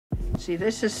See,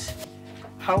 this is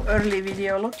how early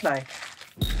video looked like.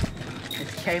 It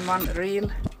came on reel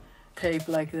tape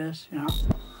like this, you know.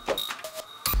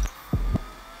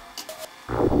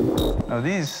 Now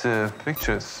these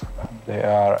pictures, they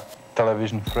are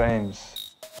television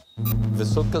frames.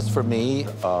 Vasulkas, for me,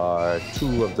 are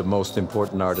two of the most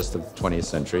important artists of the 20th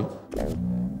century.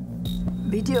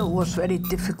 Video was very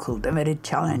difficult and very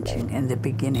challenging in the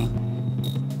beginning.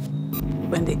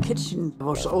 When the kitchen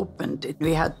was opened,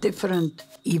 we had different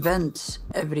events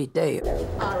every day.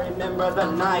 I remember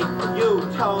the night you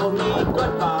told me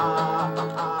goodbye.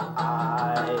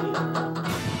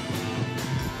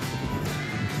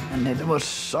 And it was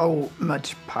so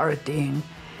much partying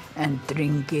and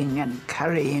drinking and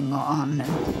carrying on. And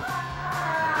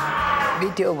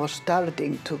video was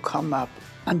starting to come up.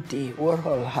 Andy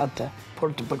Warhol had a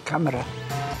portable camera.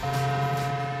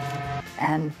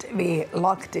 And we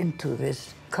locked into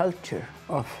this culture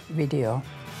of video.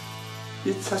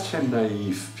 It's such a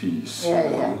naive piece,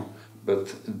 Yeah.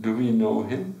 But do we know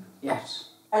him? Yes.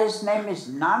 His name is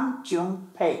Nam June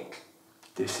Paik.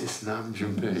 This is Nam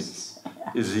June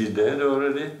Paik. Is he dead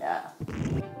already? Yeah.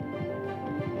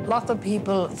 A lot of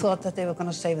people thought that they were going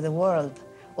to save the world,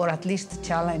 or at least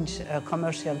challenge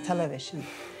commercial television.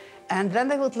 And then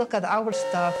they would look at our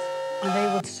stuff and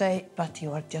they would say, but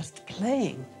you are just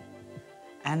playing.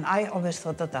 And I always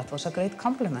thought that that was a great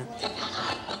compliment.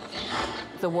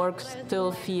 The work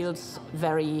still feels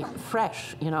very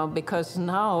fresh, you know, because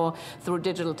now, through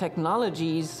digital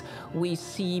technologies, we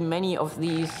see many of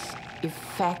these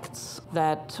effects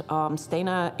that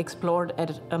Steinu explored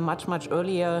at a much, much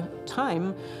earlier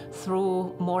time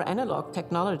through more analog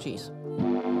technologies.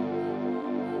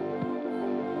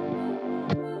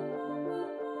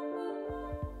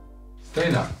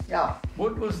 Steinu, Yeah.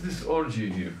 what was this orgy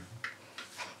here?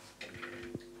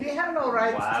 We have no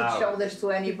right to show this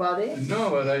to anybody. No,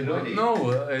 but I don't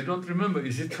know. I don't remember.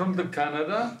 Is it from the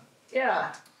Canada?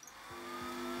 Yeah.